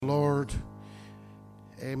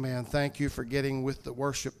Amen. Thank you for getting with the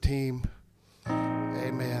worship team.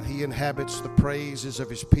 Amen. He inhabits the praises of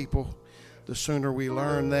his people. The sooner we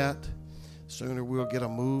learn that, the sooner we'll get a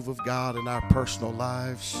move of God in our personal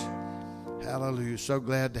lives. Hallelujah. So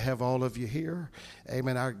glad to have all of you here.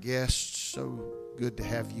 Amen. Our guests, so good to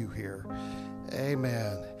have you here.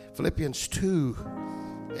 Amen. Philippians 2.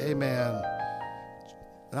 Amen.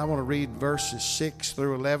 And I want to read verses 6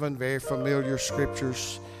 through 11, very familiar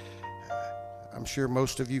scriptures. I'm sure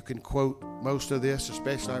most of you can quote most of this,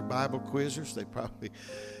 especially our Bible quizzers. They probably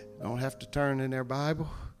don't have to turn in their Bible.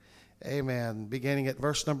 Amen. Beginning at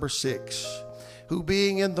verse number 6. Who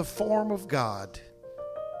being in the form of God,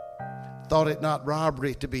 thought it not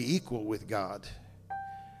robbery to be equal with God,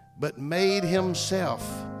 but made himself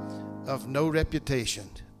of no reputation,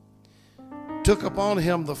 took upon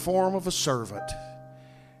him the form of a servant,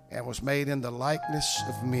 and was made in the likeness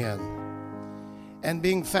of men. And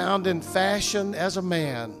being found in fashion as a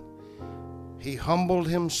man, he humbled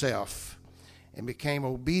himself and became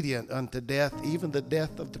obedient unto death, even the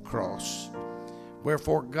death of the cross.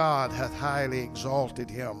 Wherefore God hath highly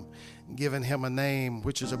exalted him, and given him a name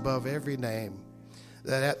which is above every name,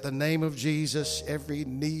 that at the name of Jesus every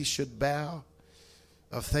knee should bow,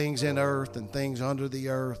 of things in earth and things under the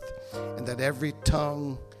earth, and that every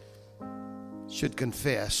tongue should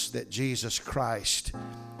confess that Jesus Christ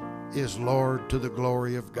is Lord, to the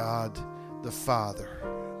glory of God the Father.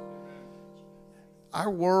 Our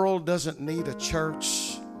world doesn't need a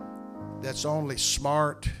church that's only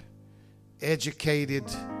smart, educated,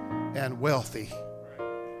 and wealthy.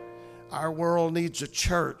 Our world needs a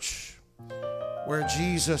church where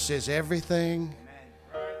Jesus is everything,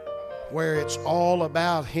 where it's all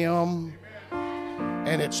about him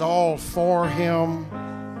and it's all for him,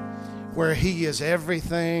 where he is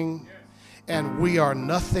everything and we are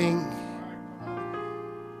nothing.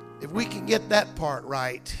 If we can get that part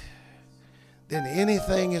right, then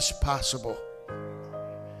anything is possible.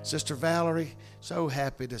 Sister Valerie, so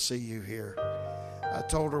happy to see you here. I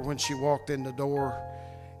told her when she walked in the door,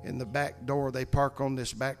 in the back door, they park on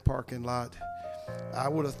this back parking lot. I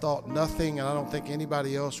would have thought nothing, and I don't think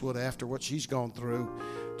anybody else would after what she's gone through,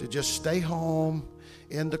 to just stay home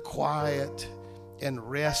in the quiet and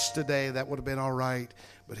rest today. That would have been all right.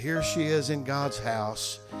 But here she is in God's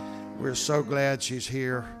house. We're so glad she's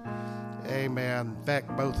here. Amen. In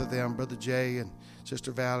fact, both of them, Brother Jay and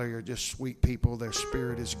Sister Valerie, are just sweet people. Their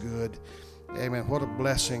spirit is good. Amen. What a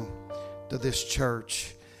blessing to this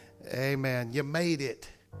church. Amen. You made it.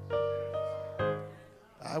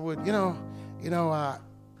 I would,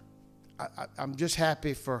 I'm just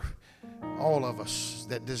happy for all of us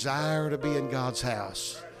that desire to be in God's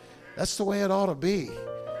house. That's the way it ought to be.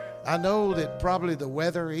 I know that probably the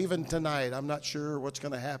weather, even tonight, I'm not sure what's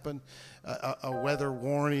going to happen. A weather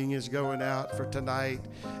warning is going out for tonight,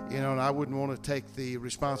 and I wouldn't want to take the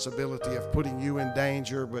responsibility of putting you in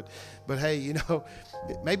danger. But hey,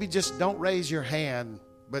 maybe just don't raise your hand,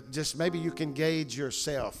 but just maybe you can gauge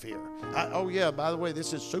yourself here. By the way,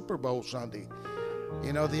 this is Super Bowl Sunday.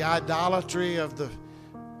 The idolatry of the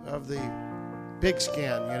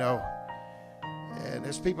pigskin, and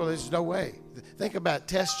there's no way. Think about it,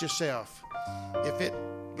 test yourself. If it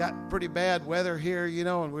got pretty bad weather here,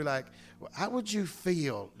 and we're like, how would you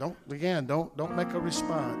feel? Don't make a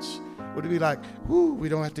response. Would it be like, we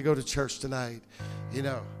don't have to go to church tonight,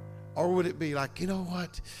 Or would it be like,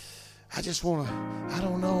 what? I just want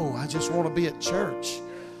to be at church.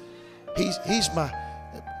 He's my,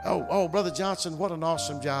 Brother Johnson, what an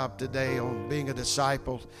awesome job today on being a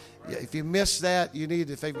disciple. If you miss that,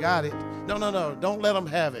 if they've got it, no, don't let them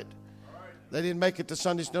have it. They didn't make it to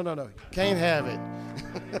Sundays. No, can't have it.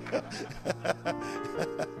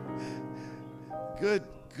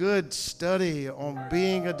 Good study on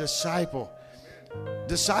being a disciple.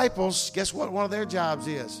 Disciples, guess what one of their jobs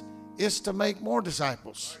is? Is to make more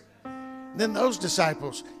disciples. Then those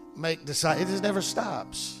disciples make disciples. It just never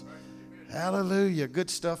stops. Hallelujah. Good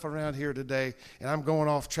stuff around here today. And I'm going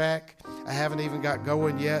off track. I haven't even got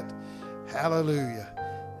going yet. Hallelujah.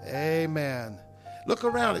 Amen. Look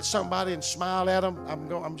around at somebody and smile at them.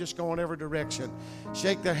 I'm just going every direction.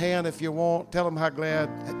 Shake their hand if you want. Tell them how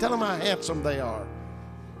handsome they are.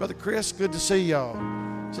 Brother Chris, good to see y'all.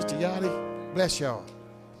 Sister Yachty, bless y'all.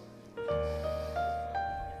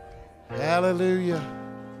 Hallelujah.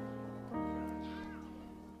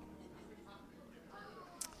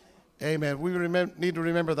 Amen. We need to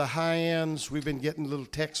remember the High-Ends. We've been getting little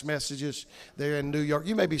text messages there in New York.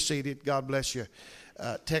 You may be seated. God bless you.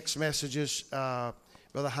 Text messages.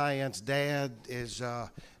 Brother High-End's dad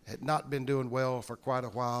had not been doing well for quite a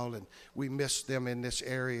while, and we missed them in this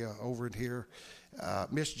area over in here.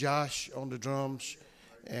 Miss Josh on the drums.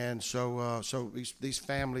 And so these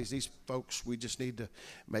families, these folks, we just need to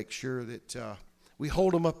make sure that we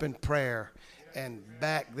hold them up in prayer and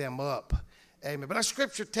back them up. Amen. But our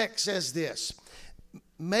scripture text says this: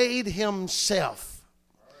 made himself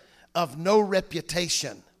of no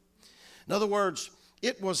reputation. In other words,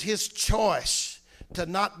 it was his choice to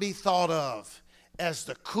not be thought of as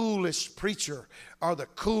the coolest preacher or the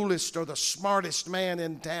coolest or the smartest man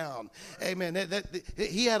in town. Amen.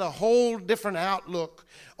 He had a whole different outlook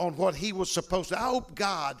on what he was supposed to. I hope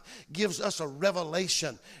God gives us a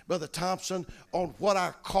revelation, Brother Thompson, on what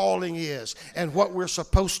our calling is and what we're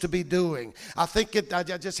supposed to be doing. I think I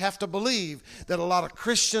just have to believe that a lot of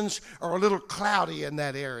Christians are a little cloudy in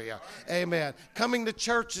that area. Amen. Coming to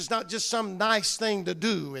church is not just some nice thing to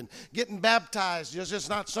do, and getting baptized is just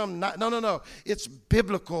not some, no. It's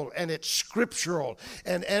biblical and it's scriptural,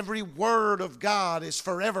 and every word of God is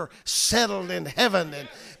forever settled in heaven.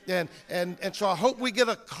 And so I hope we get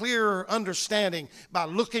a clearer understanding by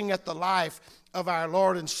looking at the life of our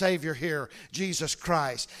Lord and Savior here, Jesus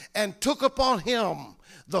Christ, and took upon him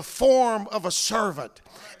the form of a servant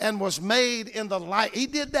and was made in the like. He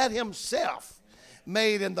did that himself,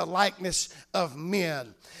 made in the likeness of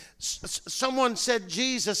men. Someone said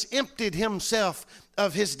Jesus emptied himself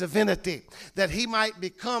of his divinity that he might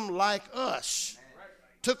become like us.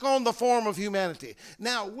 Took on the form of humanity.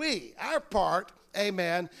 Now our part,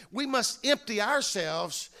 amen, we must empty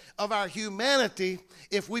ourselves of our humanity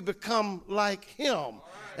if we become like him.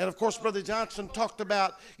 And of course, Brother Johnson talked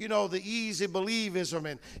about, the easy believism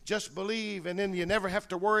and just believe and then you never have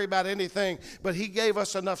to worry about anything. But he gave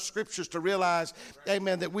us enough scriptures to realize,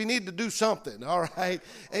 amen, that we need to do something, all right?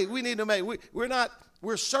 Hey, we need to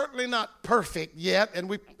we're certainly not perfect yet, and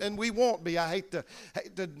we won't be. I hate to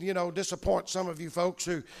disappoint some of you folks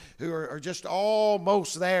who are just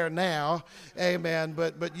almost there now, amen.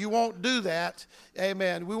 But you won't do that,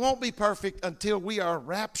 amen. We won't be perfect until we are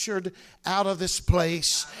raptured out of this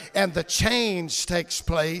place and the change takes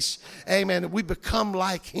place, amen. We become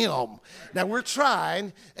like him. Now we're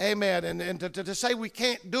trying, amen, and to say we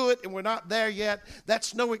can't do it and we're not there yet,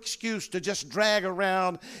 that's no excuse to just drag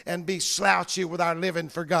around and be slouchy with our living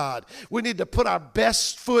for God. We need to put our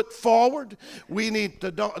best foot forward. We need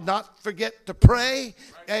to not forget to pray.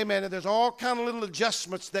 Amen. And there's all kind of little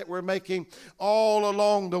adjustments that we're making all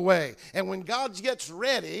along the way. And when God gets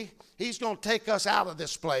ready, he's going to take us out of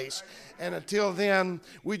this place. And until then,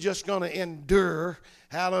 we're just going to endure,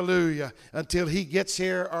 hallelujah, until he gets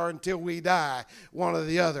here or until we die, one or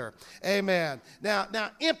the other. Amen.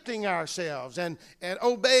 Now emptying ourselves and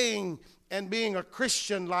obeying and being a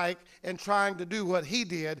Christian-like and trying to do what he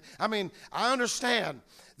did. I mean, I understand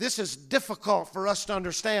this is difficult for us to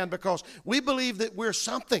understand because we believe that we're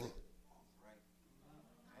something.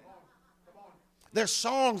 There's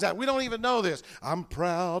songs out. We don't even know this. I'm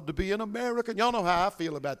proud to be an American. Y'all know how I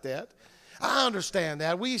feel about that. I understand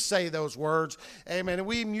that. We say those words. Amen. And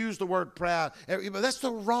we even use the word proud. But that's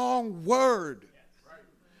the wrong word.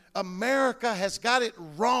 America has got it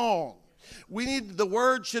wrong. The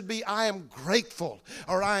word should be, I am grateful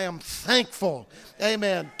or I am thankful,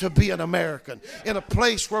 amen, to be an American in a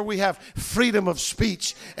place where we have freedom of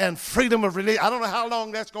speech and freedom of religion. I don't know how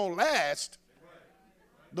long that's going to last,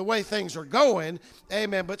 the way things are going,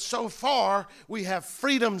 amen, but so far we have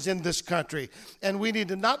freedoms in this country, and we need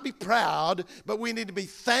to not be proud, but we need to be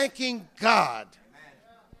thanking God.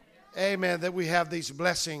 Amen, that we have these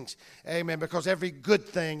blessings. Amen, because every good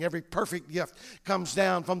thing, every perfect gift comes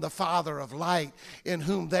down from the Father of light, in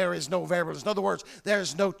whom there is no variableness. In other words,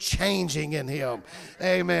 there's no changing in him.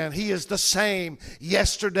 Amen. He is the same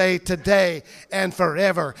yesterday, today, and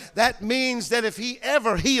forever. That means that if he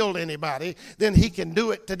ever healed anybody, then he can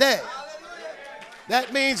do it today.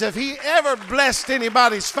 That means if he ever blessed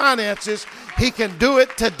anybody's finances, he can do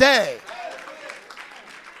it today.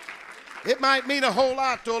 It might mean a whole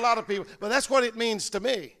lot to a lot of people, but that's what it means to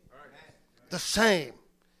me. The same.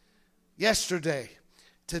 Yesterday,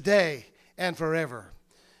 today, and forever.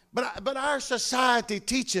 But our society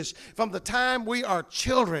teaches from the time we are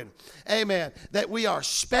children, amen, that we are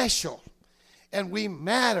special and we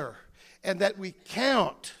matter and that we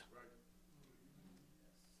count.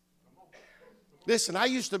 Listen, I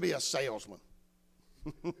used to be a salesman.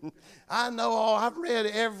 I've read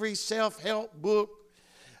every self-help book.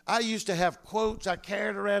 I used to have quotes I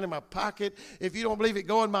carried around in my pocket. If you don't believe it,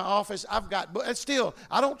 go in my office. And still,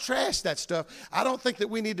 I don't trash that stuff. I don't think that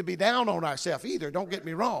we need to be down on ourselves either. Don't get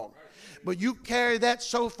me wrong. But you carry that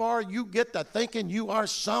so far, you get to thinking you are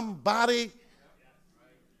somebody.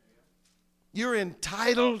 You're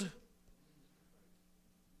entitled,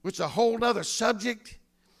 which is a whole other subject.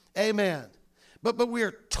 Amen. But we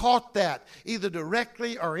are taught that either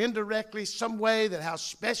directly or indirectly, some way, that how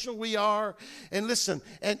special we are. And listen,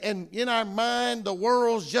 and in our mind, the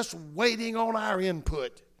world's just waiting on our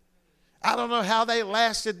input. I don't know how they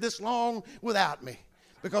lasted this long without me,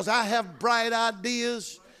 because I have bright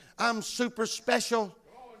ideas. I'm super special.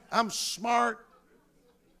 I'm smart.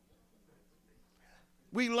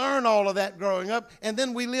 We learn all of that growing up, and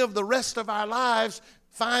then we live the rest of our lives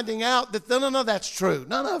finding out that no, that's true.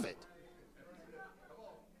 None of it.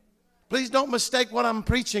 Please don't mistake what I'm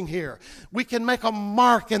preaching here. We can make a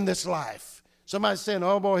mark in this life. Somebody's saying,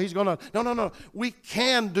 oh boy, he's going to. No. We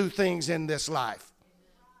can do things in this life.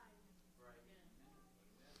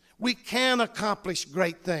 We can accomplish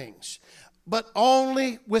great things, but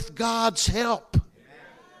only with God's help.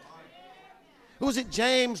 Who was it?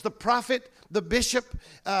 James, the prophet, the bishop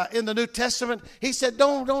in the New Testament. He said,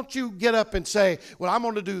 don't you get up and say, well, I'm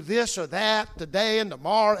going to do this or that today and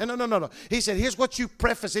tomorrow. And no. He said, here's what you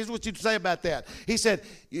preface. Here's what you say about that. He said,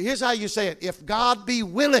 here's how you say it. If God be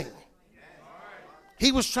willing.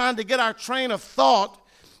 He was trying to get our train of thought,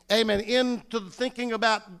 amen, into thinking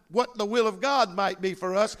about what the will of God might be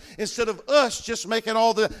for us, instead of us just making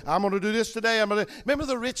all the, I'm going to do this today. Remember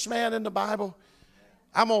the rich man in the Bible?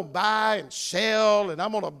 I'm going to buy and sell, and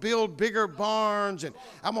I'm going to build bigger barns, and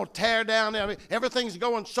I'm going to tear down. I mean, everything's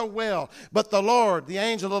going so well. But the Lord, the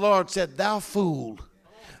angel of the Lord said, thou fool,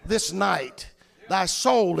 this night thy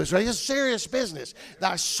soul is ready. It's serious business.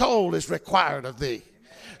 Thy soul is required of thee.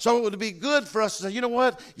 So it would be good for us to say, you know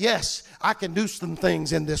what? Yes, I can do some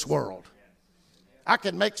things in this world. I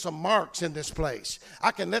can make some marks in this place.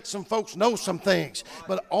 I can let some folks know some things.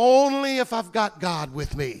 But only if I've got God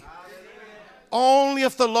with me. Only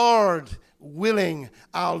if the Lord willing,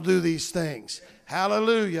 I'll do these things.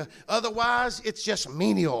 Hallelujah. Otherwise, it's just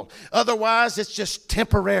menial. Otherwise, it's just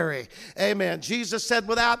temporary. Amen. Jesus said,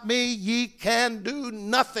 without me, ye can do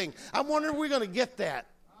nothing. I'm wondering if we're going to get that.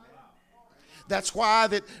 That's why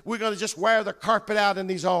that we're going to just wear the carpet out in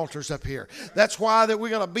these altars up here. That's why that we're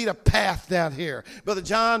going to beat a path down here. Brother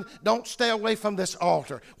John, don't stay away from this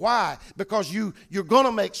altar. Why? Because you're going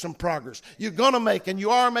to make some progress. You're going to make, and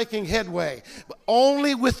you are making headway, but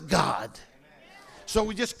only with God. So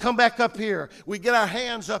we just come back up here. We get our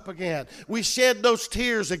hands up again. We shed those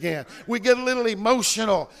tears again. We get a little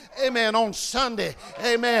emotional. Amen. On Sunday.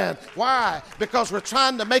 Amen. Why? Because we're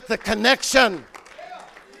trying to make the connection.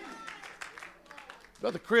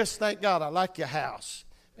 Brother Chris, thank God I like your house.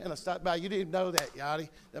 Man, I stopped by. You didn't know that, Yachty.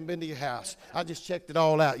 I've been to your house. I just checked it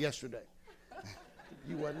all out yesterday.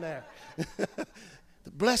 You wasn't there. The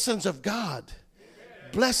blessings of God.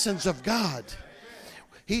 Blessings of God.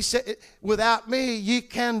 He said, without me, ye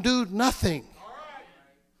can do nothing.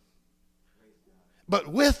 But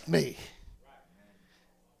with me,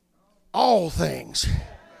 all things.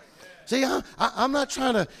 See, I'm not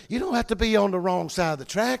trying to, you don't have to be on the wrong side of the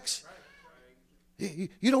tracks.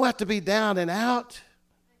 You don't have to be down and out.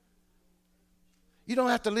 You don't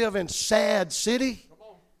have to live in sad city.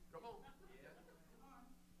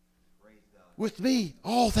 With me,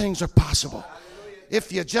 all things are possible.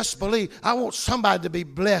 If you just believe. I want somebody to be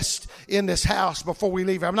blessed in this house before we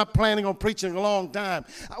leave. I'm not planning on preaching a long time.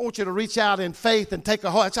 I want you to reach out in faith and take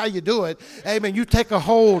a hold. That's how you do it. Amen. You take a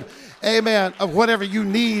hold, amen, of whatever you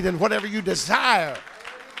need and whatever you desire.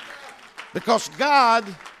 Because God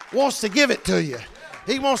wants to give it to you.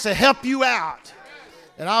 He wants to help you out.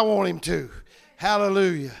 And I want him to.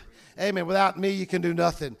 Hallelujah. Amen. Without me, you can do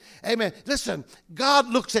nothing. Amen. Listen, God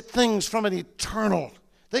looks at things from an eternal.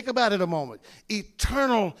 Think about it a moment.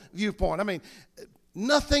 Eternal viewpoint. I mean,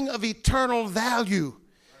 nothing of eternal value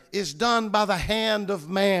is done by the hand of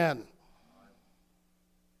man.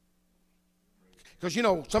 Because, you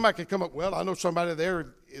know, somebody can come up, well, I know somebody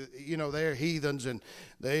there, you know, they're heathens and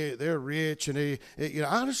they're rich and you know,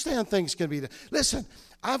 I understand things can be done. Listen,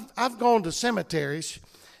 I've gone to cemeteries.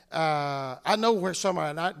 I know where some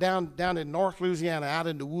are down in North Louisiana, out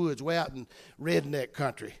in the woods, way out in redneck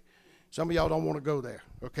country. Some of y'all don't want to go there,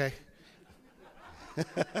 okay?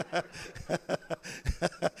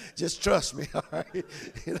 Just trust me, all right?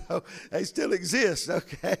 You know, they still exist,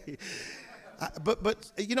 okay?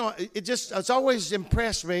 But you know, it's always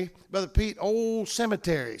impressed me, Brother Pete, old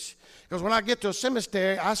cemeteries. Because when I get to a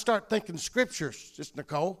cemetery, I start thinking scriptures, Sister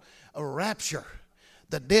Nicole, a rapture.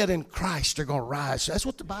 The dead in Christ are going to rise. That's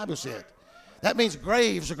what the Bible said. That means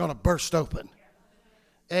graves are going to burst open.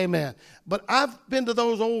 Amen. But I've been to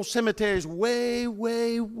those old cemeteries way,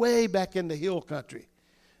 way, way back in the hill country.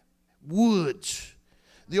 Woods.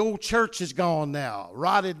 The old church is gone now,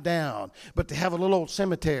 rotted down. But they have a little old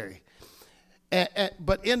cemetery.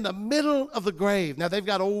 But in the middle of the grave, now they've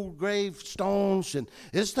got old grave stones, and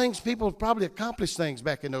there's things, people probably accomplished things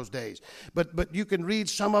back in those days. But you can read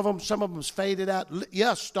some of them's faded out.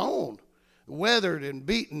 Yeah, stone, weathered and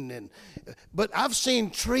beaten. But I've seen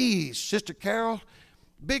trees, Sister Carol,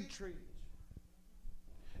 big trees,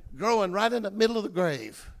 growing right in the middle of the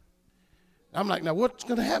grave. I'm like, now what's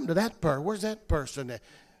going to happen to that person? Where's that person?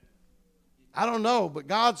 I don't know, but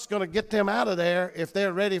God's going to get them out of there if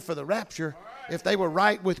they're ready for the rapture, if they were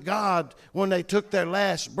right with God when they took their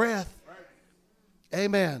last breath.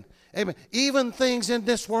 Amen. Amen. Even things in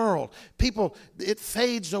this world, people, it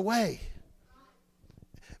fades away.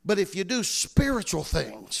 But if you do spiritual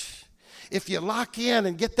things, if you lock in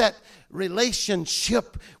and get that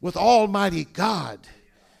relationship with Almighty God,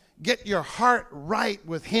 get your heart right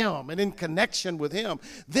with Him and in connection with Him,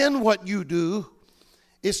 then what you do,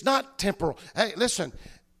 it's not temporal. Hey, listen,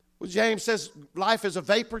 James says life is a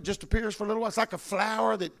vapor, just appears for a little while. It's like a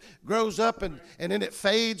flower that grows up and then it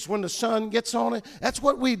fades when the sun gets on it. That's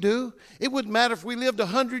what we do. It wouldn't matter if we lived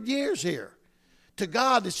 100 years here. To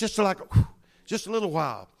God, it's just like just a little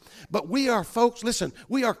while. But we are, folks, listen,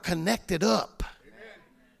 we are connected up.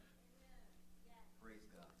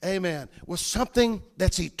 Amen. With something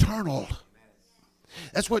that's eternal.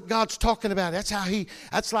 That's what God's talking about.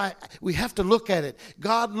 That's like, we have to look at it.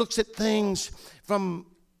 God looks at things from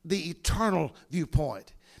the eternal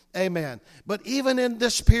viewpoint. Amen. But even in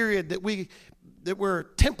this period that we're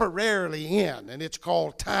temporarily in, and it's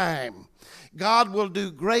called time, God will do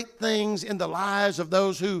great things in the lives of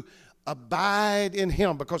those who abide in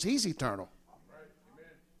Him, because He's eternal.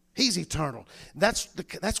 He's eternal.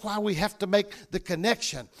 That's why we have to make the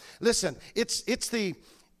connection. Listen,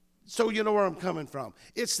 so you know where I'm coming from.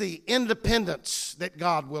 It's the independence that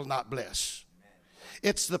God will not bless.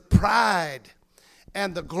 It's the pride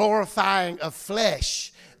and the glorifying of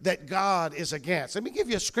flesh that God is against. Let me give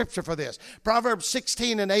you a scripture for this. Proverbs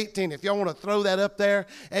 16:18. If y'all want to throw that up there.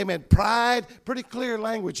 Amen. Pride, pretty clear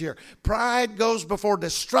language here. Pride goes before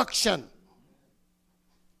destruction.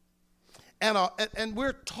 And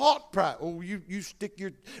we're taught pride. Oh, you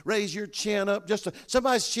raise your chin up.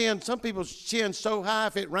 Somebody's chin, some people's chin so high,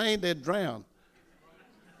 if it rained, they'd drown.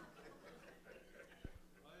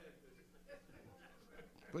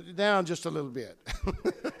 Put it down just a little bit.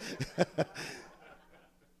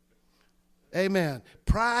 Amen.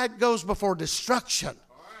 Pride goes before destruction.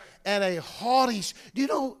 And a haughty,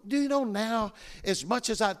 do you know now, as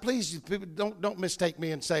much as please don't mistake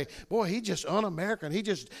me and say, boy, he just un-American.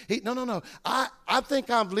 No. I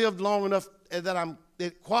think I've lived long enough that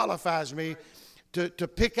it qualifies me to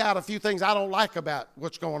pick out a few things I don't like about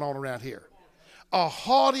what's going on around here. A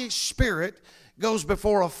haughty spirit goes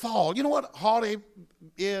before a fall. You know what haughty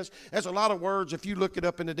is? There's a lot of words if you look it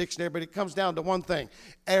up in the dictionary, but it comes down to one thing: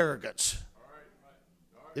 arrogance.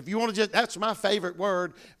 If you want to that's my favorite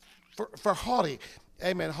word for haughty.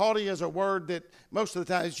 Amen. Haughty is a word that most of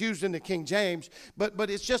the time is used in the King James, but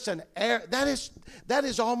it's just that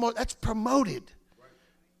is almost, that's promoted.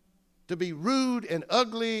 To be rude and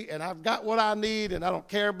ugly, and I've got what I need, and I don't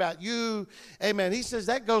care about you. Amen. He says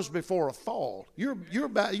that goes before a fall.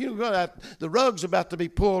 The rug's about to be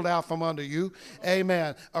pulled out from under you.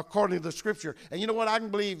 Amen. According to the Scripture. And you know what? I can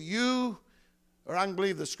believe you, or I can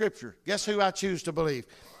believe the Scripture. Guess who I choose to believe?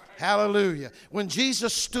 Hallelujah. When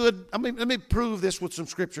Jesus stood, let me prove this with some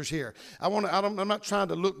scriptures here. I'm not trying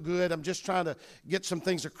to look good. I'm just trying to get some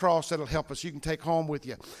things across that'll help us. You can take home with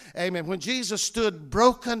you. Amen. When Jesus stood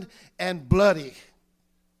broken and bloody.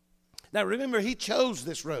 Now remember, He chose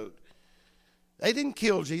this road. They didn't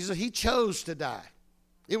kill Jesus. He chose to die.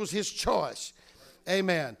 It was His choice.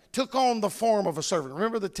 Amen. Took on the form of a servant.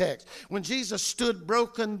 Remember the text. When Jesus stood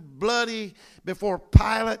broken, bloody before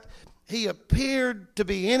Pilate, He appeared to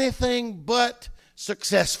be anything but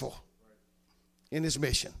successful in His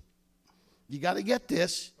mission. You got to get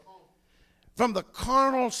this. From the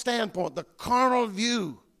carnal standpoint, the carnal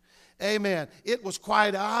view, amen, it was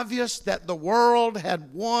quite obvious that the world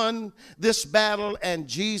had won this battle and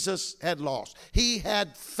Jesus had lost. He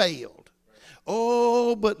had failed.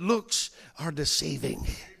 Oh, but looks are deceiving.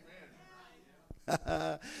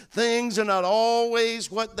 Things are not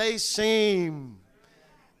always what they seem.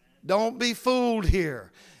 Don't be fooled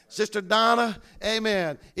here. Sister Donna,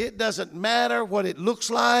 amen. It doesn't matter what it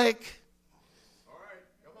looks like.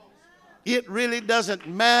 It really doesn't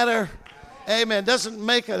matter. Amen. Doesn't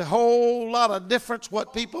make a whole lot of difference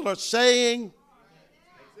what people are saying.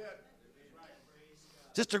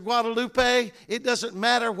 Sister Guadalupe, it doesn't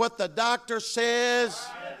matter what the doctor says.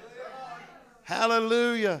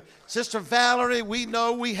 Hallelujah. Sister Valerie, we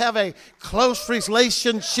know we have a close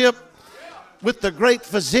relationship with the great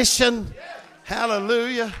physician.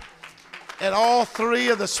 Hallelujah. And all three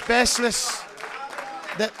of the specialists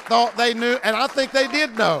that thought they knew, and I think they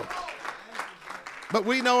did know. But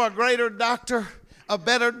we know a greater doctor, a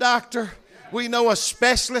better doctor. We know a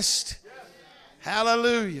specialist.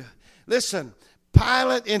 Hallelujah. Listen,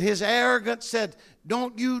 Pilate in his arrogance said,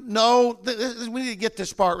 don't you know? We need to get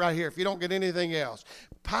this part right here if you don't get anything else.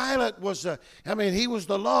 Pilate was, he was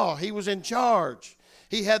the law. He was in charge.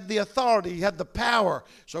 He had the authority. He had the power.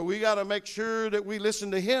 So we got to make sure that we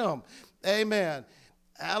listen to him. Amen.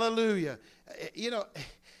 Hallelujah. You know,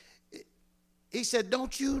 he said,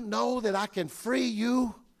 don't you know that I can free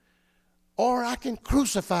you or I can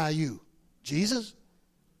crucify you, Jesus?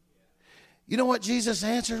 You know what Jesus'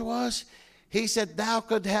 answer was? He said, thou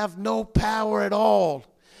could have no power at all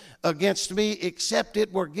against me except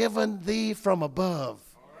it were given thee from above.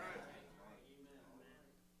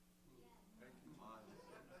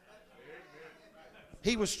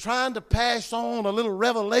 He was trying to pass on a little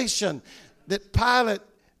revelation that Pilate,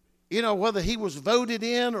 you know, whether he was voted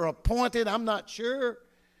in or appointed, I'm not sure.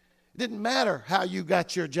 It didn't matter how you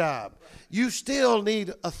got your job. You still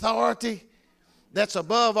need authority that's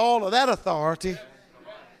above all of that authority.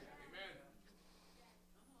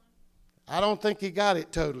 I don't think he got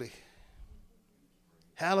it totally.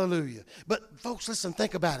 Hallelujah. But folks, listen,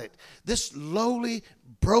 think about it. This lowly,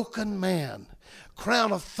 broken man,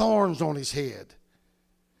 crown of thorns on his head,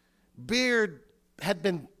 beard had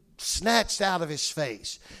been snatched out of his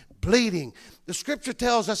face, bleeding. The scripture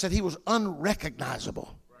tells us that he was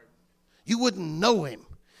unrecognizable. You wouldn't know him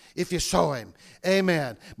if you saw him.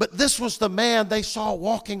 Amen. But this was the man they saw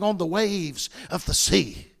walking on the waves of the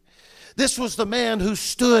sea. This was the man who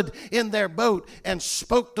stood in their boat and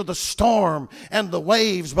spoke to the storm and the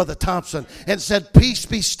waves, Brother Thompson, and said, peace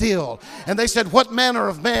be still. And they said, what manner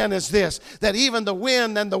of man is this, that even the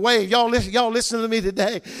wind and the wave, y'all listen to me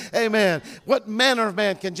today, amen. What manner of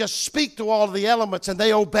man can just speak to all of the elements and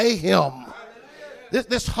they obey him?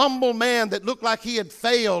 This humble man that looked like he had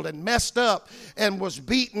failed and messed up and was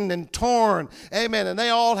beaten and torn, amen, and they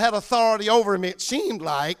all had authority over him, it seemed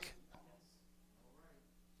like.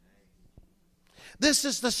 This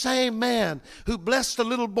is the same man who blessed the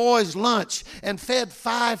little boy's lunch and fed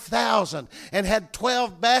 5,000 and had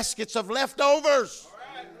 12 baskets of leftovers.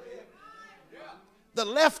 The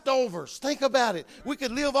leftovers. Think about it. We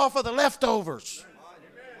could live off of the leftovers.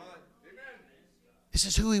 This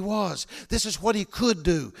is who he was. This is what he could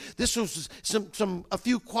do. This was a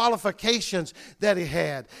few qualifications that he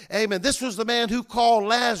had. Amen. This was the man who called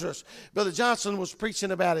Lazarus. Brother Johnson was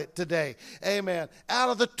preaching about it today. Amen. Out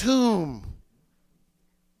of the tomb.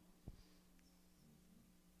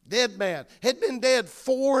 Dead man. Had been dead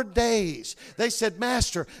 4 days. They said,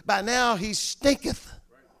 Master, by now he stinketh.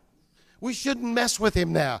 We shouldn't mess with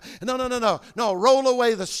him now. No, roll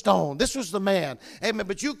away the stone. This was the man. Amen.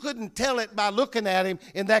 But you couldn't tell it by looking at him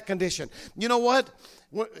in that condition. You know what?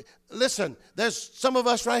 Listen, there's some of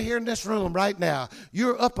us right here in this room right now.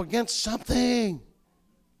 You're up against something.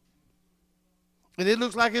 And it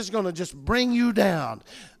looks like it's going to just bring you down.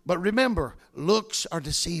 But remember, looks are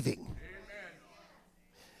deceiving.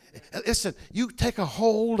 Listen, you take a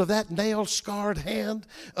hold of that nail-scarred hand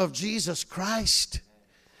of Jesus Christ.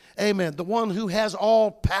 Amen. The one who has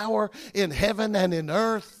all power in heaven and in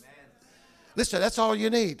earth. Listen, that's all you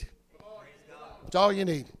need. That's all you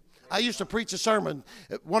need. I used to preach a sermon.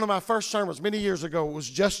 One of my first sermons many years ago was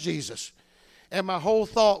just Jesus. And my whole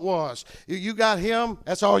thought was, you got him,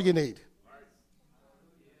 that's all you need.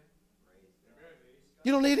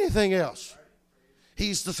 You don't need anything else.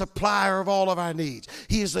 He's the supplier of all of our needs.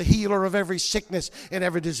 He is the healer of every sickness and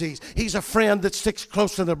every disease. He's a friend that sticks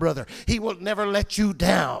closer than a brother. He will never let you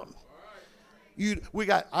down.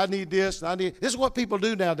 I need this, and I need. This is what people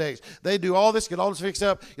do nowadays. They do all this, get all this fixed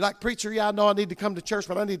up. You're like, preacher, yeah, I know I need to come to church,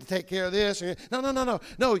 but I need to take care of this.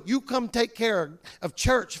 No, you come take care of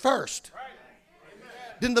church first.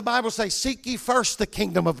 Didn't the Bible say, seek ye first the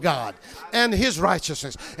kingdom of God and his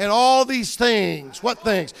righteousness and all these things? What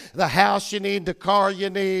things? The house you need, the car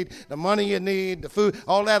you need, the money you need, the food,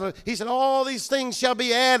 all that. He said, all these things shall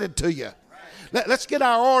be added to you. Let's get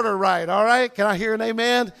our order right, all right? Can I hear an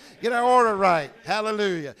amen? Get our order right.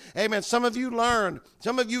 Hallelujah. Amen. Some of you learned.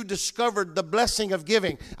 Some of you discovered the blessing of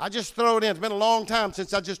giving. I just throw it in. It's been a long time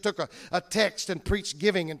since I just took a text and preached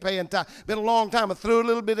giving and paying tithe. Been a long time. I threw a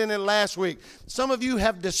little bit in it last week. Some of you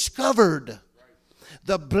have discovered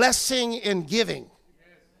the blessing in giving.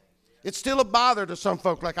 It's still a bother to some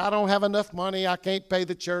folk. Like, I don't have enough money. I can't pay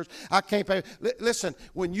the church. I can't pay. Listen,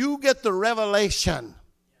 when you get the revelation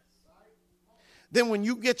Then when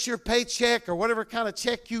you get your paycheck or whatever kind of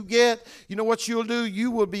check you get, you know what you'll do?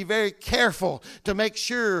 You will be very careful to make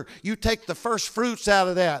sure you take the first fruits out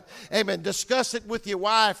of that. Amen. Discuss it with your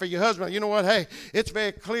wife or your husband. You know what? Hey, it's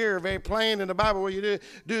very clear, very plain in the Bible where you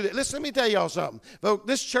do that. Listen, let me tell y'all something. Folks,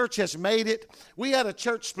 this church has made it. We had a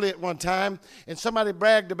church split one time, and somebody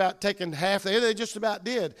bragged about taking half. They just about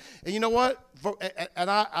did. And you know what?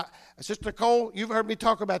 Sister Nicole, you've heard me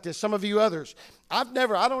talk about this. Some of you others. I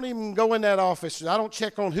don't even go in that office. I don't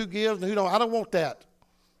check on who gives and who don't. I don't want that.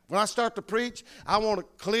 When I start to preach, I want it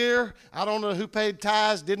clear. I don't know who paid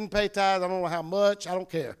tithes, didn't pay tithes. I don't know how much. I don't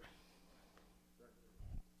care.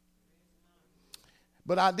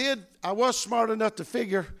 But I was smart enough to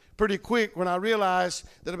figure pretty quick when I realized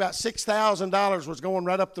that about $6,000 was going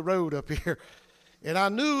right up the road up here. And I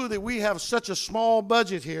knew that we have such a small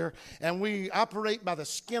budget here, and we operate by the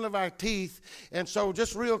skin of our teeth. And so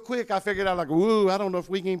just real quick, I figured out, like, whoa, I don't know if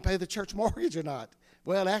we can pay the church mortgage or not.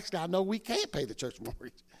 Well, actually, I know we can't pay the church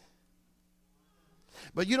mortgage.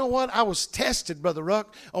 But you know what? I was tested, Brother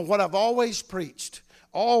Ruck, on what I've always preached.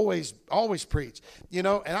 Always preach. You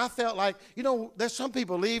know, and I felt like, you know, there's some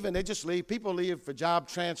people leave and they just leave. People leave for job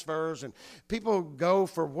transfers, and people go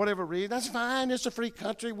for whatever reason. That's fine. It's a free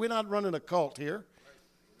country. We're not running a cult here.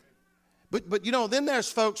 But you know, then there's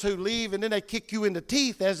folks who leave and then they kick you in the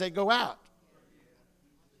teeth as they go out.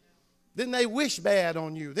 Then they wish bad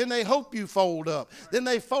on you. Then they hope you fold up. Then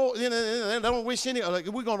they fold. They don't wish any. Like,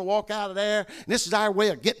 we're going to walk out of there, and this is our way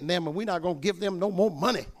of getting them, and we're not going to give them no more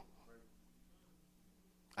money.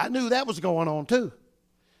 I knew that was going on too,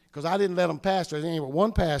 because I didn't let them pastor. There ain't but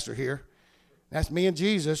one pastor here. That's me and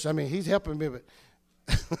Jesus. I mean, he's helping me, but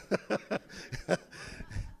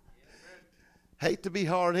hate to be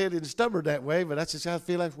hard-headed and stubborn that way, but that's just how I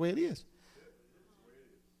feel like the way it is.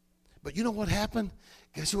 But you know what happened?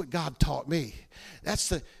 Guess what God taught me?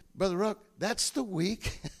 Brother Ruck, that's the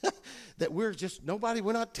week that we're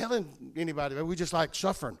not telling anybody, but we're just like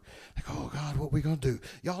suffering. Like, oh God, what we going to do?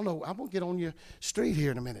 Y'all know, I'm going to get on your street here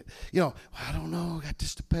in a minute. You know, I don't know, I got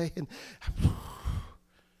this to pay. And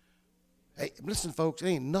hey, listen, folks, it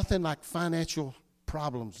ain't nothing like financial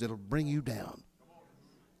problems that'll bring you down.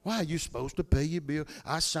 Why are you supposed to pay your bill?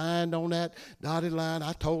 I signed on that dotted line.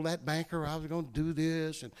 I told that banker I was going to do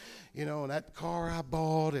this, and you know, and that car I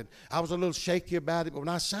bought, and I was a little shaky about it. But when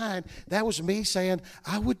I signed, that was me saying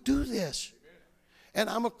I would do this, and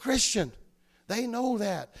I'm a Christian. They know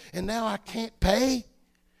that, and now I can't pay.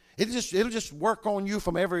 It'll just work on you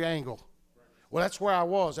from every angle. Well, that's where I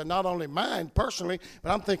was, and not only mine personally,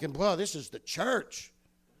 but I'm thinking, well, this is the church.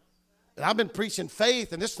 And I've been preaching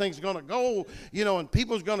faith, and this thing's going to go, you know, and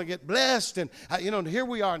people's going to get blessed. And, you know, and here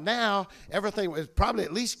we are now. Everything was probably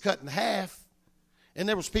at least cut in half. And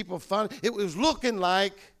there was people fun. It was looking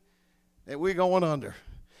like that we're going under.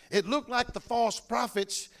 It looked like the false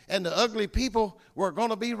prophets and the ugly people were going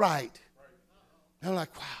to be right. And I'm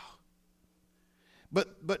like, wow.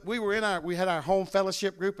 But we had our home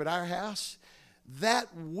fellowship group at our house. That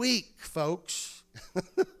week, folks,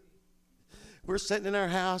 we're sitting in our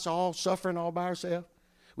house, all suffering all by ourselves.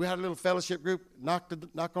 We had a little fellowship group knock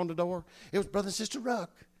on the door. It was Brother and Sister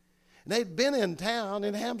Ruck. And they'd been in town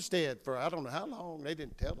in Hampstead for I don't know how long. They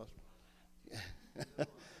didn't tell us.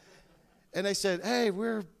 And they said, hey,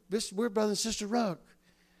 we're Brother and Sister Ruck.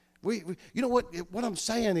 We you know what I'm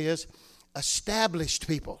saying is established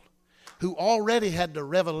people who already had the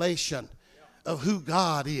revelation of who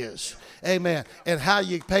God is. Amen. And how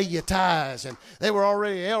you pay your tithes. And they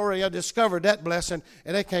already discovered that blessing,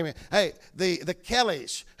 and they came in. Hey, the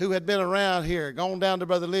Kellys who had been around here, gone down to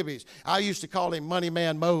Brother Libby's. I used to call him Money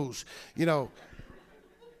Man Mose, you know.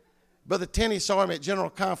 Brother Tenney saw him at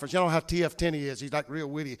General Conference. You know how T.F. Tenney is. He's like real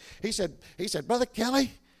witty. He said, Brother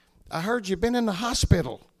Kelly, I heard you've been in the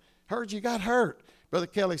hospital. Heard you got hurt. Brother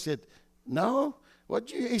Kelly said, no.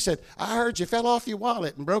 He said, I heard you fell off your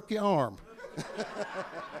wallet and broke your arm.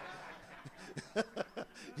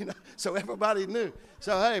 You know, so everybody knew.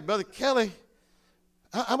 So hey, Brother Kelly,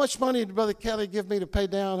 how much money did Brother Kelly give me to pay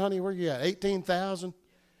down, honey? Where you at? 18,000.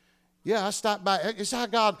 Yeah, I stopped by. It's how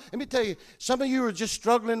God. Let me tell you, some of you are just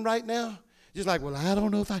struggling right now. Just like, well, I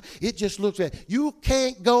don't know if it just looks like. You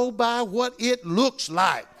can't go by what it looks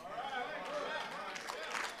like.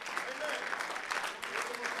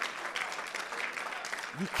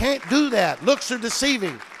 You can't do that. Looks are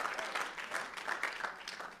deceiving.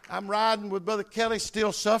 I'm riding with Brother Kelly,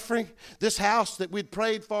 still suffering. This house that we'd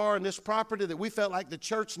prayed for and this property that we felt like the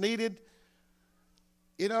church needed.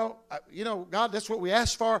 You know, God, that's what we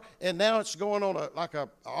asked for. And now it's going on like a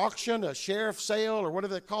auction, a sheriff's sale, or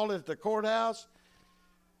whatever they call it at the courthouse.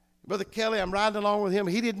 Brother Kelly, I'm riding along with him.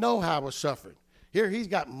 He didn't know how I was suffering. Here he's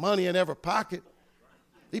got money in every pocket.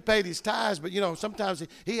 He paid his tithes, but, sometimes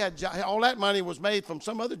he had all that money was made from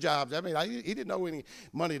some other jobs. I mean, he didn't owe any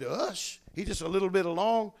money to us. He just a little bit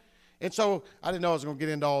along. And so I didn't know I was going to get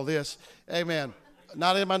into all this. Amen.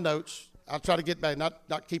 Not in my notes. I'll try to get back,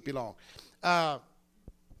 not keep you long.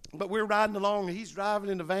 But we're riding along, and he's driving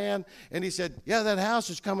in the van, and he said, yeah, that house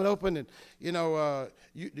is coming open, and,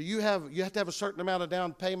 you have to have a certain amount of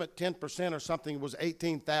down payment, 10% or something. It was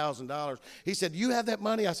 $18,000. He said, you have that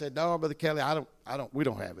money? I said, no, Brother Kelly, we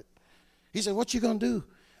don't have it. He said, what you going to do?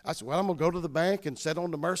 I said, well, I'm going to go to the bank and sit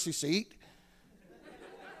on the mercy seat,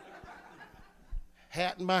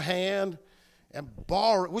 hat in my hand, and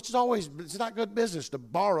borrow, which is always, it's not good business to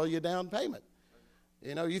borrow your down payment.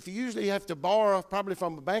 If you usually have to borrow, probably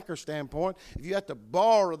from a banker standpoint, if you have to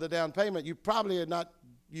borrow the down payment, you probably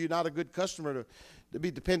you're not a good customer to be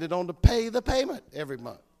dependent on to pay the payment every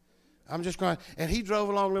month. I'm just crying. And he drove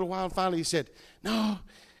along a little while, and finally he said, no,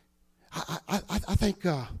 I think,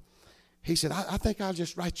 he said, I think I'll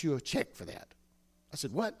just write you a check for that. I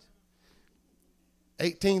said, what?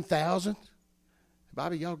 18,000?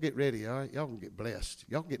 Bobby, y'all get ready, all right? Y'all can get blessed.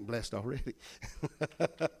 Y'all getting blessed already.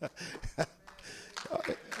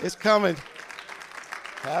 It's coming.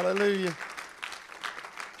 Hallelujah.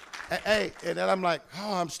 Hey, and then I'm like,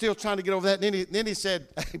 I'm still trying to get over that. And then he said,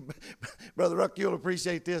 hey, Brother Ruck, you'll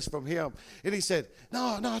appreciate this from him. And he said,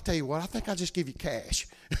 no, I'll tell you what, I think I'll just give you cash.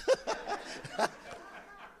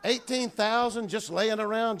 18,000 just laying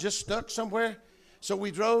around, just stuck somewhere. So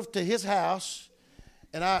we drove to his house,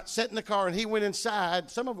 and I sat in the car, and he went inside.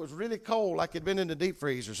 Some of it was really cold, like it'd been in the deep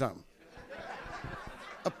freeze or something.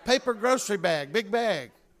 A paper grocery bag, big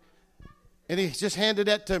bag. And he just handed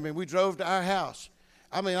that to me. We drove to our house.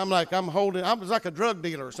 I mean, I was like a drug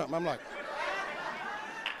dealer or something. I'm like,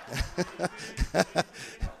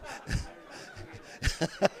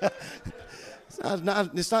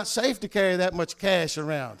 it's not safe to carry that much cash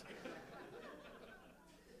around.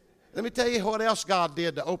 Let me tell you what else God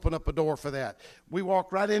did to open up a door for that. We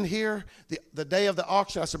walked right in here the day of the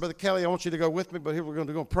auction. I said, Brother Kelly, I want you to go with me, but here we're going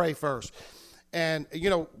to pray first. And,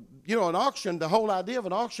 an auction, the whole idea of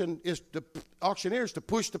an auction is auctioneers to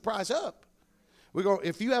push the price up.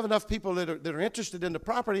 If you have enough people that are interested in the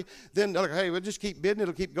property, then they're like, hey, we'll just keep bidding,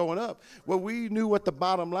 it'll keep going up. Well, we knew what the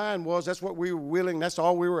bottom line was. That's what we were willing, that's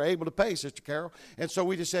all we were able to pay, Sister Carol. And so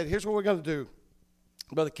we just said, here's what we're going to do,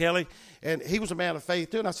 Brother Kelly. And he was a man of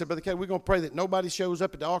faith, too. And I said, Brother Kelly, we're going to pray that nobody shows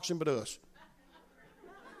up at the auction but us.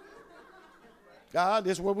 God,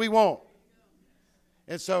 this is what we want.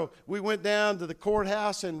 And so we went down to the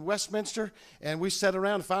courthouse in Westminster, and we sat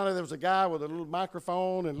around. And finally, there was a guy with a little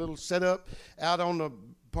microphone and a little setup out on the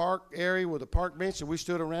park area with a park bench, and we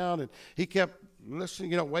stood around, and he kept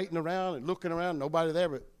listening, waiting around and looking around. Nobody there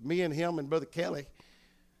but me and him and Brother Kelly.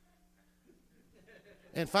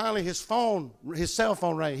 And finally, his cell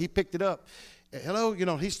phone rang. He picked it up. Hello,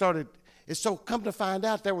 he started. And so come to find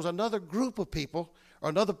out, there was another group of people or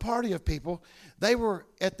another party of people. They were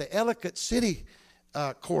at the Ellicott City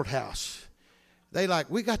courthouse. They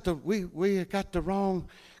we got the wrong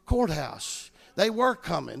courthouse. They were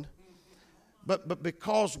coming, but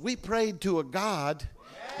because we prayed to a God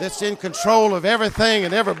that's in control of everything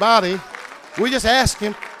and everybody, we just asked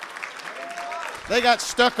him. They got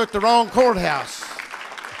stuck at the wrong courthouse.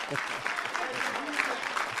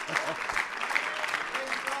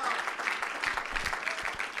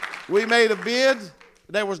 We made a bid.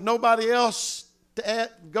 There was nobody else to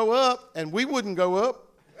go up, and we wouldn't go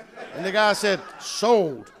up. And the guy said,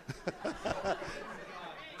 sold.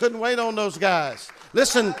 Couldn't wait on those guys.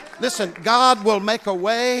 Listen, God will make a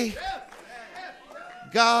way.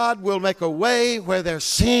 God will make a way where there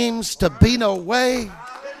seems to be no way.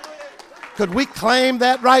 Could we claim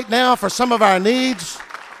that right now for some of our needs?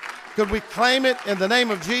 Could we claim it in the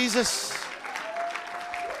name of Jesus?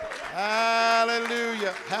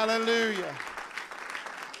 Hallelujah, hallelujah.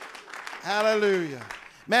 Hallelujah.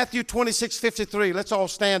 Matthew 26:53. Let's all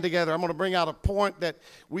stand together. I'm going to bring out a point that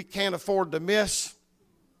we can't afford to miss.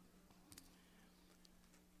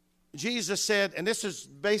 Jesus said, and this is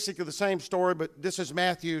basically the same story, but this is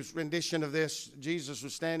Matthew's rendition of this. Jesus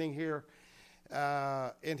was standing here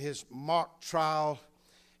in his mock trial.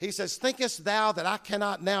 He says, thinkest thou that I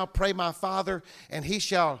cannot now pray my Father, and he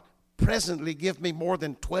shall presently give me more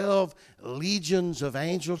than 12 legions of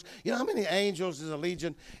angels? You know how many angels is a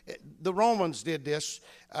legion? The Romans did this,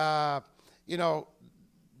 to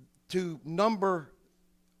number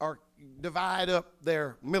or divide up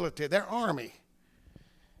their military, their army.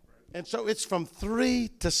 And so it's from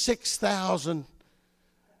 3,000 to 6,000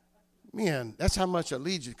 men. That's how much a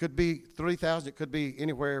legion could be. 3,000, it could be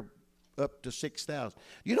anywhere up to 6,000.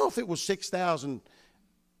 You know, if it was 6,000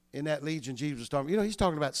 in that legion Jesus was talking, he's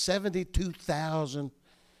talking about 72,000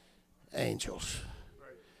 angels.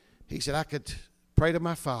 He said, I could pray to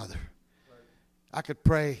my Father. I could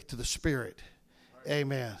pray to the Spirit.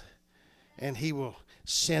 Amen. And he will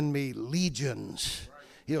send me legions.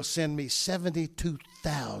 He'll send me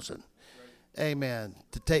 72,000. Amen.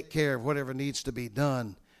 To take care of whatever needs to be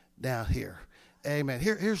done down here. Amen.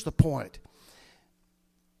 Here's the point.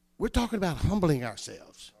 We're talking about humbling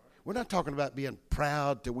ourselves. We're not talking about being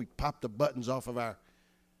proud till we pop the buttons off of our.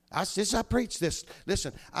 I preach this.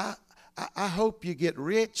 Listen, I hope you get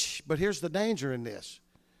rich, but here's the danger in this.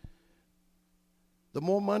 The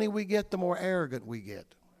more money we get, the more arrogant we get.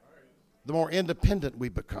 The more independent we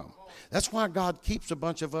become. That's why God keeps a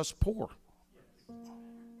bunch of us poor.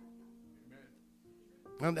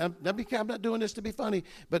 I'm not doing this to be funny,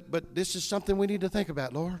 but this is something we need to think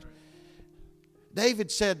about, Lord.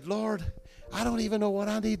 David said, Lord, I don't even know what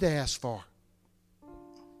I need to ask for.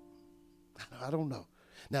 I don't know.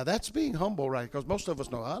 Now, that's being humble, right? Because most of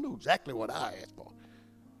us know, I know exactly what I asked for.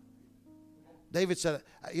 David said,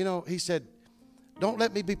 he said, don't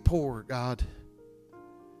let me be poor, God.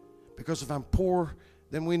 Because if I'm poor,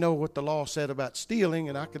 then we know what the law said about stealing,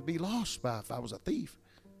 and I could be lost if I was a thief.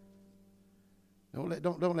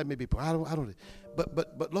 Don't let me be poor. I don't.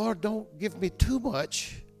 But Lord, don't give me too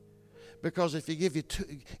much, because if you give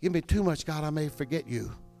me too much, God, I may forget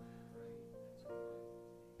you.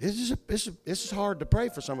 This is hard to pray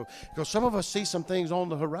for some of us, because some of us see some things on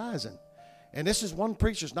the horizon. And this is one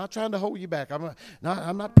preacher's not trying to hold you back.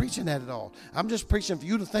 I'm not preaching that at all. I'm just preaching for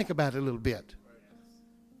you to think about it a little bit.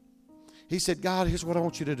 He said, God, here's what I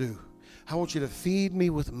want you to do. I want you to feed me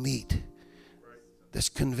with meat that's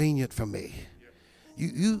convenient for me.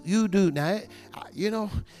 You do. Now,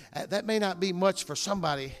 that may not be much for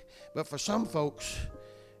somebody, but for some folks,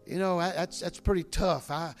 that's pretty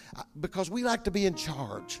tough. Because we like to be in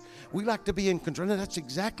charge. We like to be in control. And that's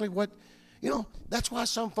exactly what, that's why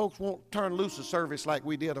some folks won't turn loose a service like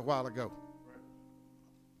we did a while ago.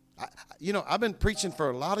 I've been preaching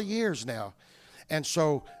for a lot of years now. And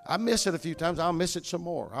so I miss it a few times. I'll miss it some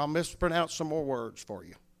more. I'll mispronounce some more words for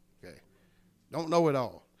you. Okay. Don't know it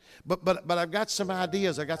all. But I've got some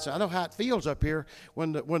ideas. I know how it feels up here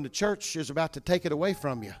when the church is about to take it away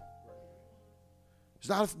from you. It's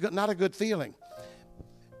not a good feeling.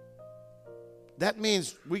 That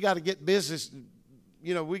means we got to get business.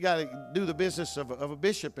 We got to do the business of a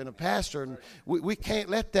bishop and a pastor, and we can't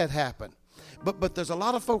let that happen. But there's a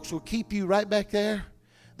lot of folks who keep you right back there.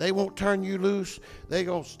 They won't turn you loose. They're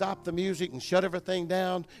going to stop the music and shut everything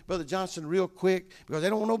down, Brother Johnson, real quick, because they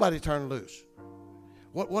don't want nobody to turn loose.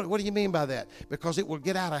 What do you mean by that? Because it will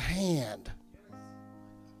get out of hand.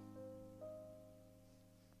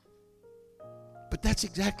 But that's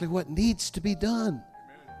exactly what needs to be done.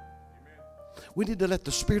 We need to let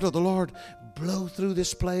the Spirit of the Lord blow through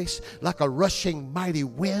this place like a rushing mighty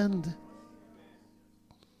wind.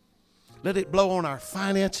 Let it blow on our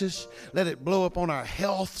finances. Let it blow up on our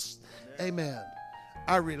health. Amen.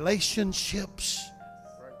 Our relationships.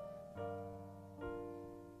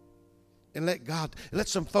 And let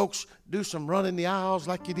some folks do some running the aisles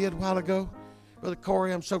like you did a while ago. Brother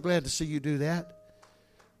Corey, I'm so glad to see you do that.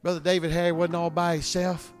 Brother David Harry wasn't all by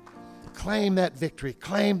himself. Claim that victory.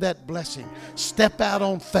 Claim that blessing. Step out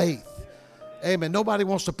on faith. Amen. Nobody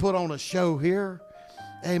wants to put on a show here.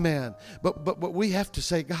 Amen. But we have to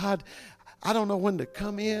say, God, I don't know when to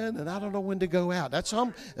come in and I don't know when to go out. That's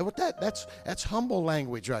humble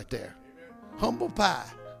language right there. Humble pie.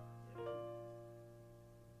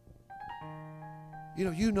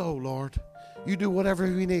 Lord. You do whatever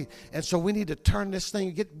we need. And so we need to turn this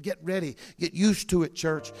thing, get ready, get used to it,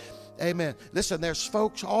 church. Amen. Listen, there's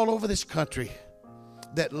folks all over this country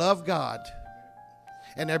that love God,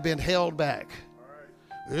 and they're being held back.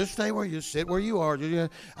 Just stay where you sit, where you are. I'm going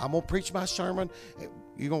to preach my sermon.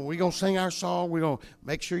 We're going to sing our song. We're going to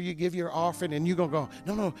make sure you give your offering, and you're going to go,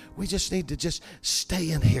 no, we just need to just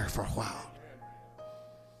stay in here for a while.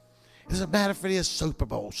 As a matter of fact, it's Super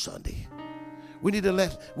Bowl Sunday. We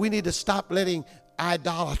need to stop letting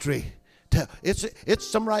idolatry. It's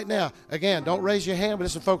some right now. Again, don't raise your hand, but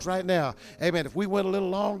listen, folks, right now. Amen. If we went a little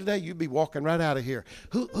long today, you'd be walking right out of here.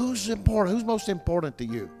 Who's important? Who's most important to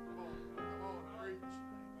you?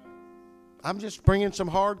 I'm just bringing some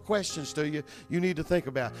hard questions to you. You need to think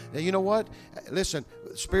about. Now, you know what? Listen,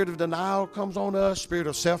 spirit of denial comes on us. Spirit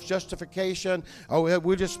of self-justification. Oh,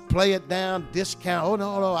 we'll just play it down, discount. Oh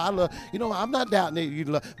no, I love. I'm not doubting that you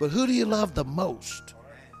love, but who do you love the most?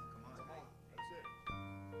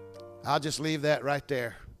 I'll just leave that right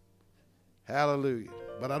there. Hallelujah.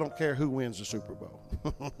 But I don't care who wins the Super Bowl.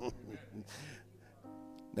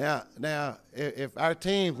 Now, if our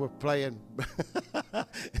teams were playing,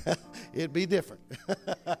 it'd be different.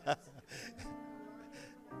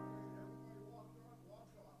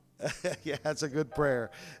 Yeah, that's a good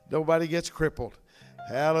prayer. Nobody gets crippled.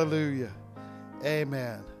 Hallelujah.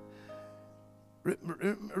 Amen.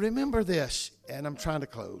 Remember this, and I'm trying to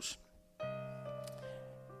close.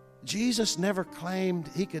 Jesus never claimed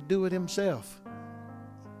he could do it himself.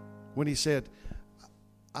 When he said,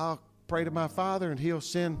 I'll pray to my Father and he'll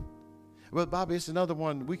send. Well, Bobby, it's another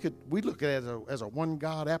one. We look at it as a one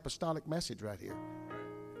God apostolic message right here.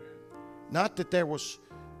 Not that there was,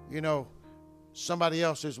 somebody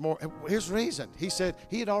else is more. Here's the reason. He said,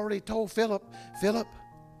 he had already told Philip,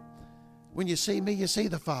 when you see me, you see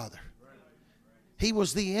the Father. He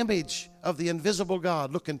was the image of the invisible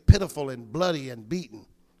God, looking pitiful and bloody and beaten.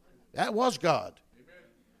 That was God.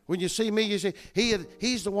 When you see me, you see.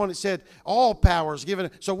 He's the one that said, all power is given.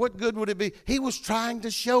 So what good would it be? He was trying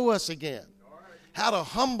to show us again how to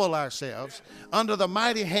humble ourselves under the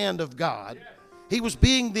mighty hand of God. He was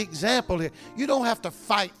being the example here. You don't have to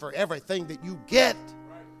fight for everything that you get.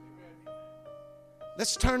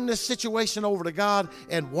 Let's turn this situation over to God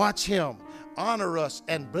and watch him honor us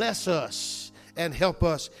and bless us and help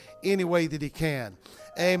us any way that he can.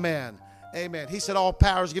 Amen. Amen. He said all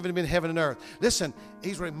power is given to me in heaven and earth. Listen,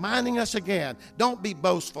 he's reminding us again, don't be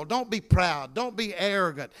boastful. Don't be proud. Don't be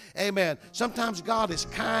arrogant. Amen. Sometimes God is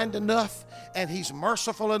kind enough and he's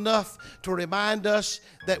merciful enough to remind us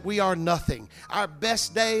that we are nothing. Our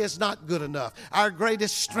best day is not good enough. Our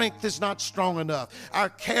greatest strength is not strong enough. Our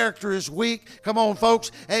character is weak. Come on,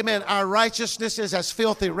 folks. Amen. Our righteousness is as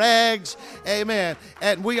filthy rags. Amen.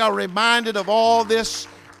 And we are reminded of all this.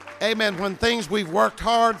 Amen. When things we've worked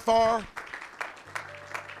hard for,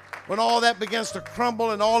 when all that begins to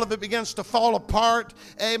crumble and all of it begins to fall apart,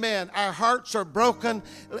 amen, our hearts are broken.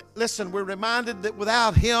 Listen, we're reminded that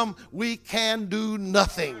without him, we can do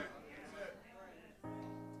nothing.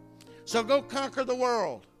 So go conquer the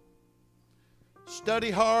world. Study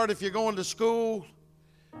hard if you're going to school.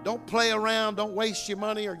 Don't play around. Don't waste your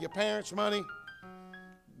money or your parents' money.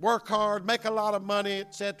 Work hard, make a lot of money,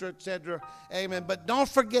 etc., etc. Amen. But don't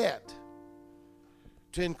forget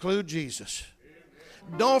to include Jesus.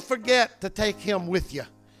 Don't forget to take him with you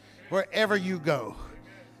wherever you go.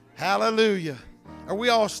 Hallelujah. Are we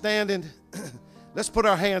all standing? Let's put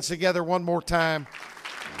our hands together one more time.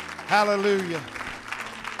 Hallelujah.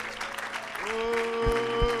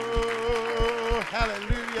 Oh,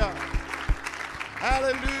 hallelujah.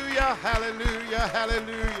 Hallelujah. Hallelujah.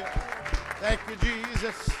 Hallelujah. Thank you,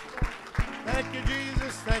 Jesus. Thank you,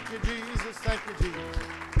 Jesus. Thank you, Jesus. Thank you, Jesus.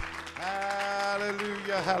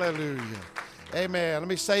 Hallelujah. Hallelujah. Amen. Let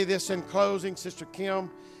me say this in closing. Sister Kim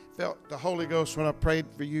felt the Holy Ghost when I prayed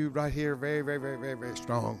for you right here. Very, very, very, very, very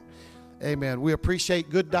strong. Amen. We appreciate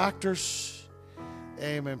good doctors.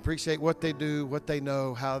 Amen. Appreciate what they do, what they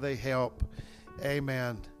know, how they help.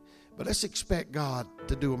 Amen. But let's expect God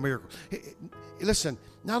to do a miracle. Listen,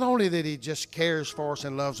 not only that he just cares for us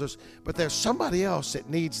and loves us, but there's somebody else that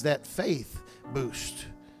needs that faith boost.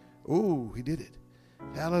 Ooh, he did it.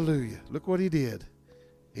 Hallelujah. Look what he did.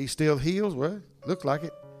 He still heals. Well, looked like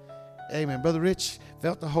it. Amen. Brother Rich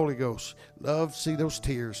felt the Holy Ghost. Love to see those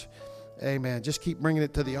tears. Amen. Just keep bringing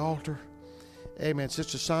it to the altar. Amen.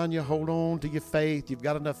 Sister Sonia, hold on to your faith. You've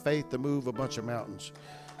got enough faith to move a bunch of mountains.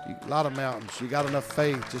 A lot of mountains. You got enough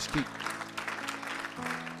faith. Just keep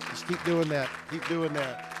doing that. Keep doing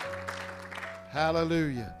that.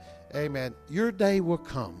 Hallelujah. Amen. Your day will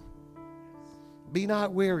come. Be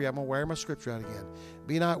not weary. I'm going to wear my scripture out again.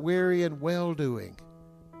 Be not weary in well-doing.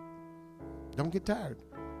 Don't get tired.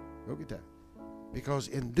 Don't get tired. Because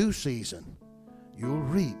in due season, you'll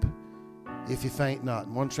reap if you faint not.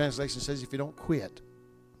 And one translation says if you don't quit.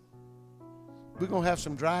 We're going to have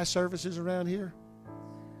some dry services around here.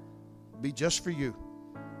 Be just for you.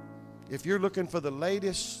 If you're looking for the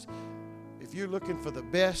latest, if you're looking for the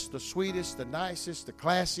best, the sweetest, the nicest, the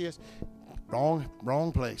classiest,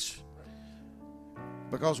 wrong place.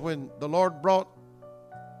 Because when the Lord brought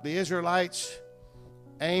the Israelites,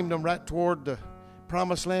 aimed them right toward the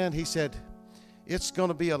promised land, he said, it's going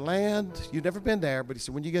to be a land, you've never been there, but he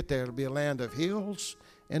said, when you get there, it'll be a land of hills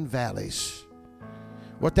and valleys.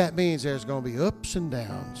 What that means, there's going to be ups and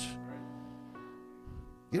downs.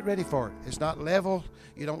 Get ready for it. It's not level.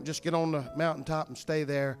 You don't just get on the mountaintop and stay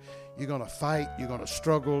there. You're going to fight. You're going to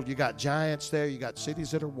struggle. You got giants there. You got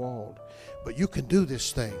cities that are walled. But you can do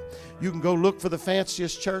this thing. You can go look for the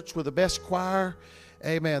fanciest church with the best choir.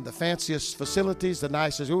 Amen. The fanciest facilities, the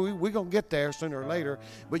nicest. We're going to get there sooner or later.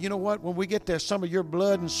 But you know what? When we get there, some of your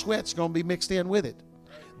blood and sweat's going to be mixed in with it.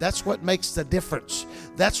 That's what makes the difference.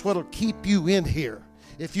 That's what will keep you in here.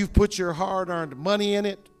 if you've put your hard-earned money in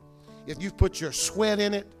it, if you've put your sweat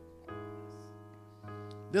in it,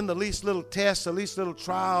 then the least little test, the least little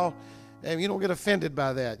trial, and you don't get offended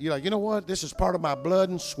by that. You're like, you know what? This is part of my blood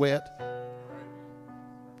and sweat.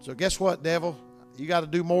 So guess what, devil? You got to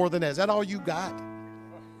do more than that. Is that all you got?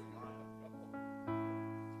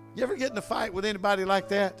 You ever get in a fight with anybody like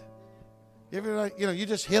that? You ever, you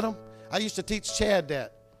just hit them? I used to teach Chad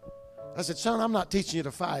that. I said, son, I'm not teaching you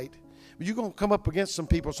to fight, but you're going to come up against some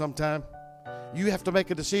people sometime. You have to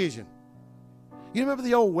make a decision. You remember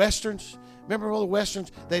the old Westerns? Remember all the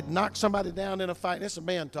Westerns? They'd knock somebody down in a fight. This is a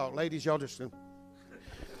man talk. Ladies, y'all just...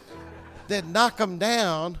 They'd knock them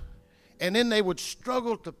down, and then they would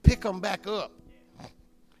struggle to pick them back up.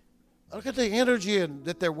 Look at the energy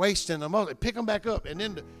that they're wasting. They pick them back up, and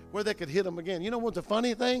then where they could hit them again. You know what's the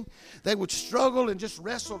funny thing? They would struggle and just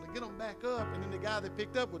wrestle to get them back up, and then the guy they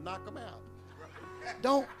picked up would knock them out.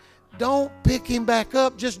 Don't pick him back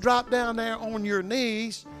up. Just drop down there on your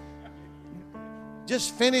knees.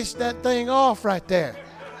 Just finish that thing off right there.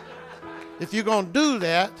 If you're going to do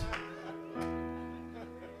that,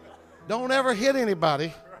 don't ever hit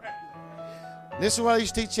anybody. This is what I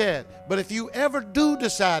used to teach Chad. But if you ever do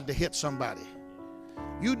decide to hit somebody,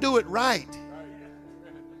 you do it right.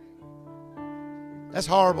 That's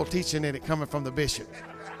horrible teaching, ain't it, coming from the bishop?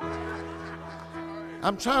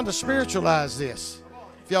 I'm trying to spiritualize this.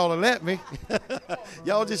 If y'all will let me.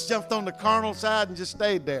 Y'all just jumped on the carnal side and just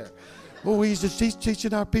stayed there. Well, we used to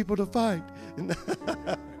teaching our people to fight.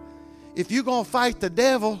 If you're going to fight the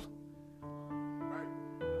devil,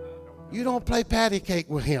 you don't play patty cake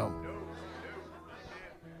with him.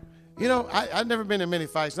 You know, I've never been in many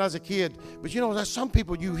fights when I was a kid, but there's some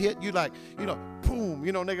people you hit, you like, boom,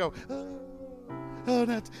 and they go,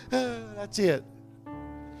 that's it.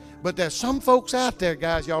 But there's some folks out there,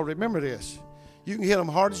 guys, y'all remember this. You can hit them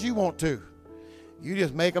hard as you want to. You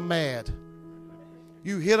just make them mad.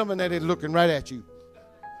 You hit them and they're looking right at you.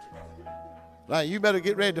 Like, you better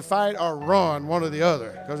get ready to fight or run, one or the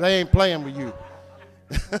other, because they ain't playing with you.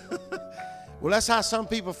 Well, that's how some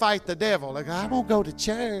people fight the devil. Like, I won't go to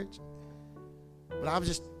church, but I'll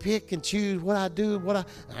just pick and choose what I do.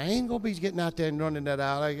 I ain't going to be getting out there and running that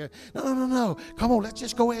out. Like, no. Come on, let's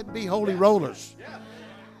just go ahead and be holy rollers.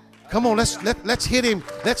 Come on, let's hit him.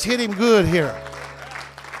 Let's hit him good here.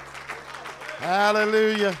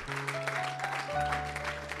 Hallelujah.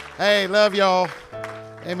 Hey, love y'all.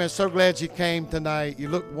 Amen. So glad you came tonight. You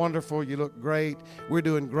look wonderful. You look great. We're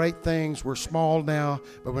doing great things. We're small now,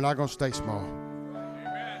 but we're not going to stay small.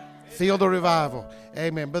 Amen. Feel the revival.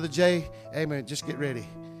 Amen. Brother Jay, amen. Just get ready.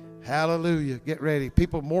 Hallelujah. Get ready.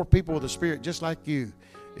 More people with the Spirit just like you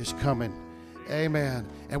is coming. Amen.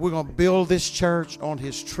 And we're going to build this church on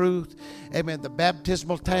His truth. Amen. The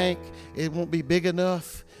baptismal tank, it won't be big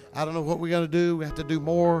enough. I don't know what we're going to do. We have to do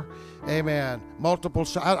more. Amen. Multiple.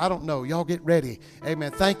 I don't know. Y'all get ready.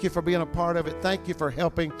 Amen. Thank you for being a part of it. Thank you for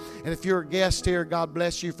helping. And if you're a guest here, God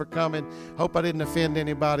bless you for coming. Hope I didn't offend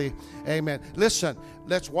anybody. Amen. Listen,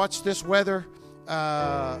 let's watch this weather.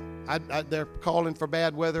 They're calling for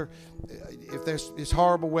bad weather. If it's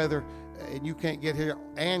horrible weather and you can't get here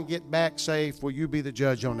and get back safe, will you be the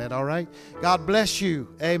judge on that? All right. God bless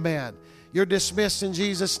you. Amen. You're dismissed in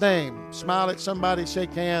Jesus' name. Smile at somebody,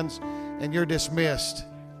 shake hands, and you're dismissed.